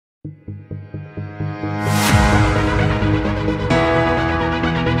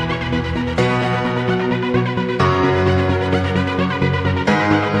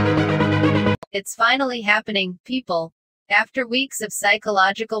It's finally happening, people. After weeks of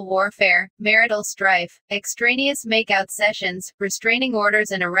psychological warfare, marital strife, extraneous makeout sessions, restraining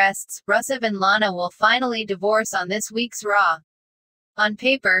orders and arrests, Rusev and Lana will finally divorce on this week's Raw. On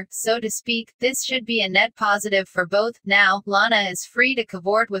paper, so to speak, this should be a net positive for both. Now, Lana is free to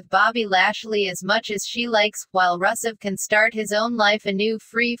cavort with Bobby Lashley as much as she likes, while Rusev can start his own life anew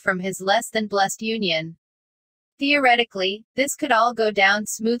free from his less-than-blessed union. Theoretically, this could all go down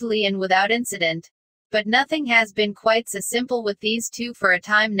smoothly and without incident. But nothing has been quite so simple with these two for a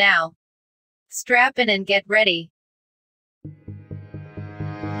time now. Strap in and get ready.